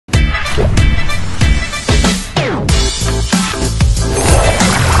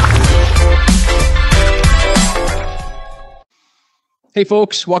Hey,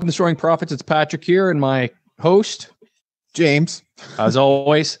 folks, welcome to Soaring Profits. It's Patrick here and my host, James, as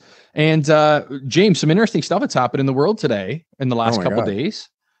always. And James, some interesting stuff that's happened in the world today in the last couple days.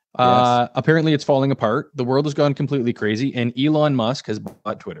 Yes. Apparently, it's falling apart. The world has gone completely crazy, and Elon Musk has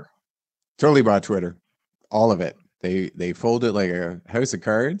bought Twitter. Totally bought Twitter. All of it. They folded like a house of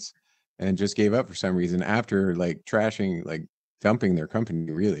cards and just gave up for some reason after like trashing, like dumping their company,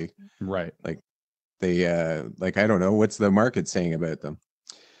 really. Right. Like they I don't know, what's the market saying about them?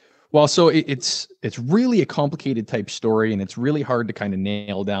 Well, so it's really a complicated type story, and it's really hard to kind of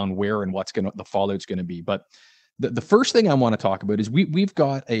nail down where and what's the fallout's going to be. But the first thing I want to talk about is we've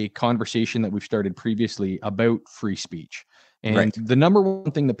got a conversation that we've started previously about free speech. And the number one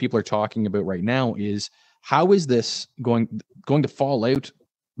thing that people are talking about right now is how is this going to fall out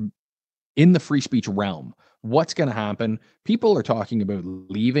in the free speech realm? What's going to happen? People are talking about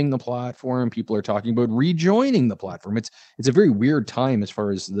leaving the platform. People are talking about rejoining the platform. It's a very weird time as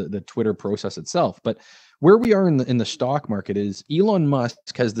far as the Twitter process itself. But where we are in the stock market is Elon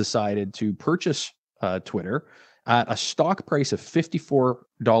Musk has decided to purchase Twitter at a stock price of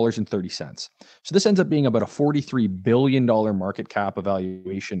 $54.30. So this ends up being about a $43 billion market cap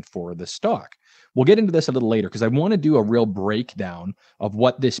evaluation for the stock. We'll get into this a little later because I want to do a real breakdown of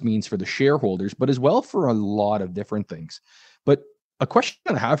what this means for the shareholders, but as well for a lot of different things. But a question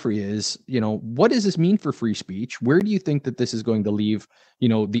I have for you is, what does this mean for free speech? Where do you think that this is going to leave,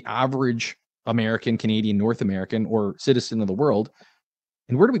 the average American, Canadian, North American, or citizen of the world?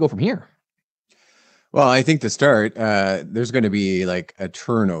 And where do we go from here? Well, I think to start, there's going to be like a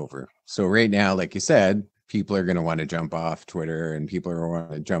turnover. So right now, like you said, people are going to want to jump off Twitter, and people are going to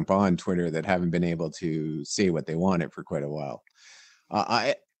want to jump on Twitter that haven't been able to say what they wanted for quite a while.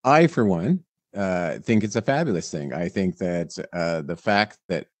 I for one, think it's a fabulous thing. I think that the fact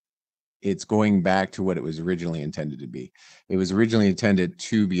that it's going back to what it was originally intended to be. It was originally intended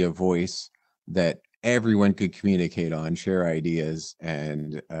to be a voice that everyone could communicate on, share ideas,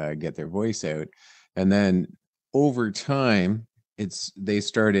 and get their voice out. And then over time, they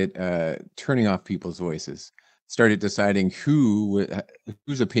started turning off people's voices, started deciding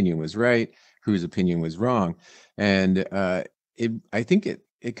whose opinion was right, whose opinion was wrong. And I think it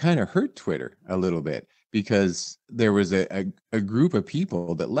kind of hurt Twitter a little bit, because there was a group of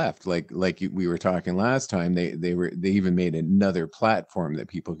people that left, like we were talking last time. They even made another platform that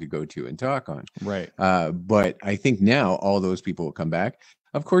people could go to and talk on. Right. But I think now all those people will come back.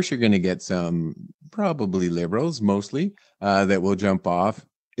 Of course, you're going to get some probably liberals, mostly, that will jump off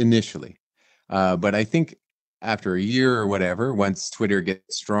initially. But I think after a year or whatever, once Twitter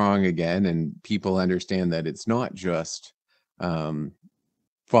gets strong again and people understand that it's not just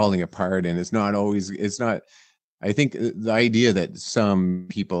falling apart, and it's not. I think the idea that some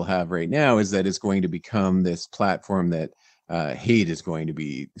people have right now is that it's going to become this platform that hate is going to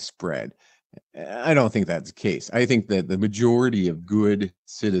be spread. I don't think that's the case. I think that the majority of good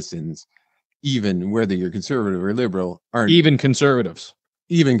citizens, even whether you're conservative or liberal, aren't even conservatives.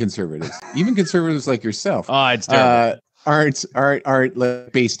 Even conservatives like yourself. It's terrible. Aren't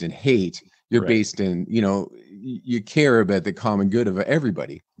like based in hate. You're based in, you care about the common good of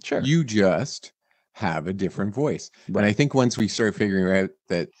everybody. Sure. You just have a different voice. Right. And I think once we start figuring out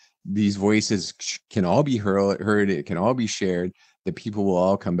that these voices can all be heard, it can all be shared, that people will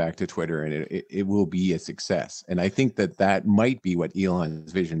all come back to Twitter, and it will be a success. And I think that might be what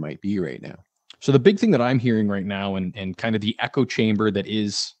Elon's vision might be right now. So the big thing that I'm hearing right now, and kind of the echo chamber that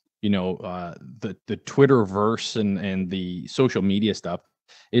is, the Twitterverse and the social media stuff,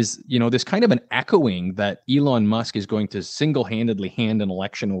 is, this kind of an echoing that Elon Musk is going to single-handedly hand an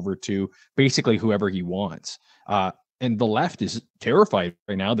election over to basically whoever he wants. And the left is terrified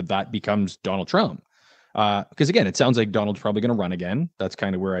right now that becomes Donald Trump. Because again, it sounds like Donald's probably going to run again. That's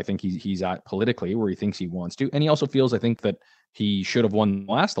kind of where I think he's at politically, where he thinks he wants to. And he also feels, I think, that he should have won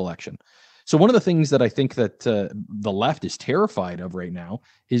the last election. So one of the things that I think that the left is terrified of right now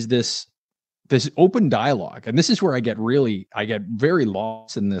is this open dialogue. And this is where I get very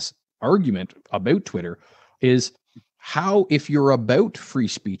lost in this argument about Twitter, is how, if you're about free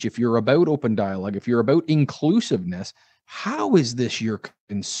speech, if you're about open dialogue, if you're about inclusiveness, how is this your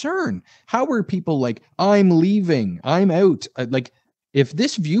concern? How are people like, I'm leaving, I'm out? Like, if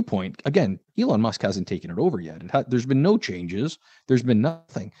this viewpoint, again, Elon Musk hasn't taken it over yet. There's been no changes. There's been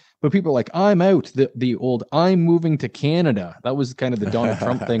nothing. But people are like, I'm out. The old, I'm moving to Canada. That was kind of the Donald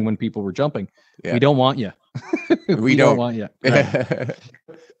Trump thing when people were jumping. Yeah. We don't want you. we don't want you. Right.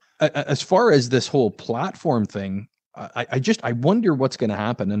 As far as this whole platform thing, I wonder what's going to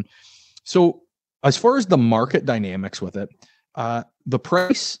happen. And so as far as the market dynamics with it, the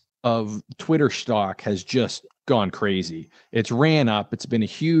price of Twitter stock has just gone crazy. It's ran up. It's been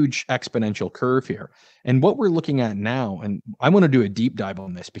a huge exponential curve here. And what we're looking at now, and I want to do a deep dive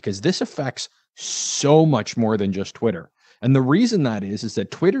on this because this affects so much more than just Twitter. And the reason that is that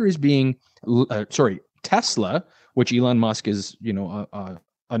Twitter is being, Tesla, which Elon Musk is,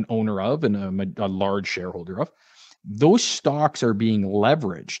 an owner of and a large shareholder of, those stocks are being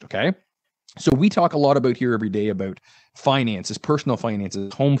leveraged. Okay. So we talk a lot about here every day about finances, personal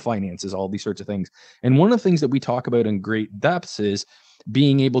finances, home finances, all these sorts of things. And one of the things that we talk about in great depths is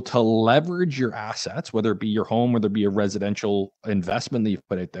being able to leverage your assets, whether it be your home, whether it be a residential investment that you've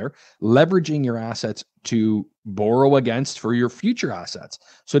put out there, leveraging your assets to borrow against for your future assets.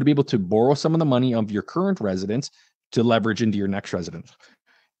 So to be able to borrow some of the money of your current residence to leverage into your next residence.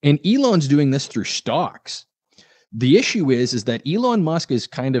 And Elon's doing this through stocks. The issue is that Elon Musk is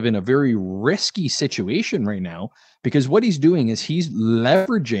kind of in a very risky situation right now because what he's doing is he's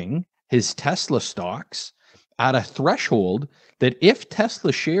leveraging his Tesla stocks at a threshold that if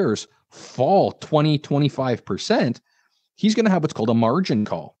Tesla shares fall 20, 25%, he's going to have what's called a margin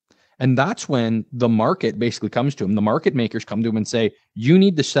call. And that's when the market basically comes to him. The market makers come to him and say, you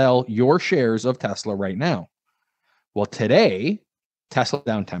need to sell your shares of Tesla right now. Well, today, Tesla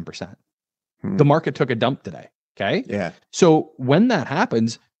down 10%. The market took a dump today. Okay. Yeah. So when that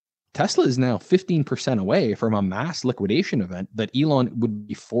happens, Tesla is now 15% away from a mass liquidation event that Elon would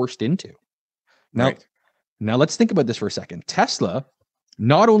be forced into. Now let's think about this for a second. Tesla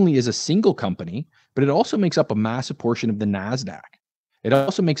not only is a single company, but it also makes up a massive portion of the NASDAQ. It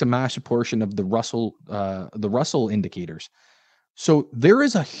also makes a massive portion of the Russell indicators. So there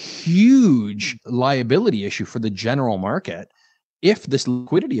is a huge liability issue for the general market if this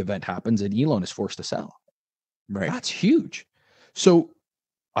liquidity event happens and Elon is forced to sell. Right. That's huge. So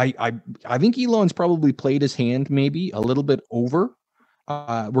I think Elon's probably played his hand maybe a little bit over.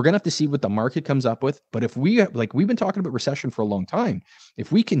 We're going to have to see what the market comes up with. But if we've been talking about recession for a long time, if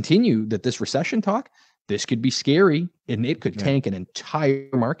we continue this recession talk, this could be scary and it could tank an entire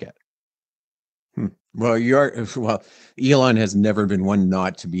market. Well, Elon has never been one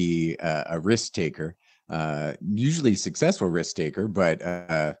not to be a risk taker, usually successful risk taker, but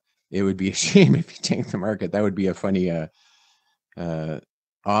it would be a shame if he tanked the market. That would be a funny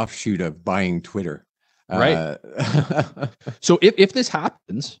offshoot of buying Twitter. Right. So if this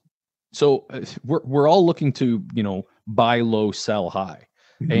happens, we're all looking to, buy low, sell high.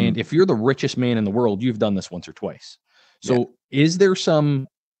 Mm-hmm. And if you're the richest man in the world, you've done this once or twice. So is there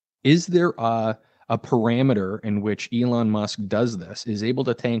a parameter in which Elon Musk does this, is able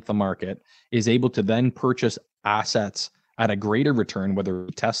to tank the market, is able to then purchase assets at a greater return, whether it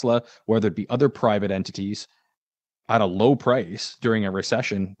be Tesla, whether it be other private entities, at a low price during a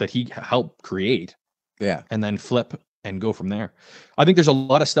recession that he helped create, and then flip and go from there? I think there's a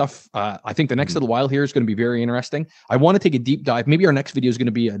lot of stuff. I think the next little while here is going to be very interesting. I want to take a deep dive. Maybe our next video is going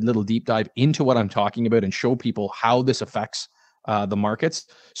to be a little deep dive into what I'm talking about and show people how this affects the markets.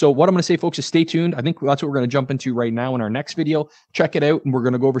 So what I'm going to say, folks, is stay tuned. I think that's what we're going to jump into right now in our next video. Check it out, and we're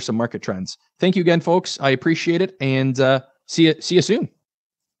going to go over some market trends. Thank you again, folks. I appreciate it, and see you soon.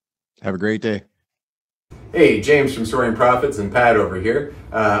 Have a great day. Hey, James from Soaring Profits and Pat over here.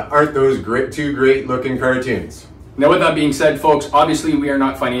 Aren't those two great looking cartoons? Now, with that being said, folks, obviously we are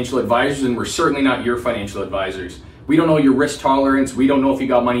not financial advisors, and we're certainly not your financial advisors. We don't know your risk tolerance. We don't know if you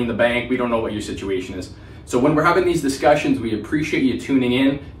got money in the bank. We don't know what your situation is. So when we're having these discussions, we appreciate you tuning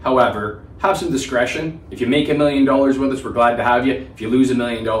in. However, have some discretion. If you make $1 million with us, we're glad to have you. If you lose $1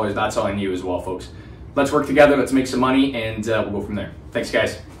 million, that's on you as well, folks. Let's work together. Let's make some money, and we'll go from there. Thanks,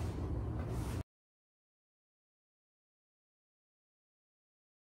 guys.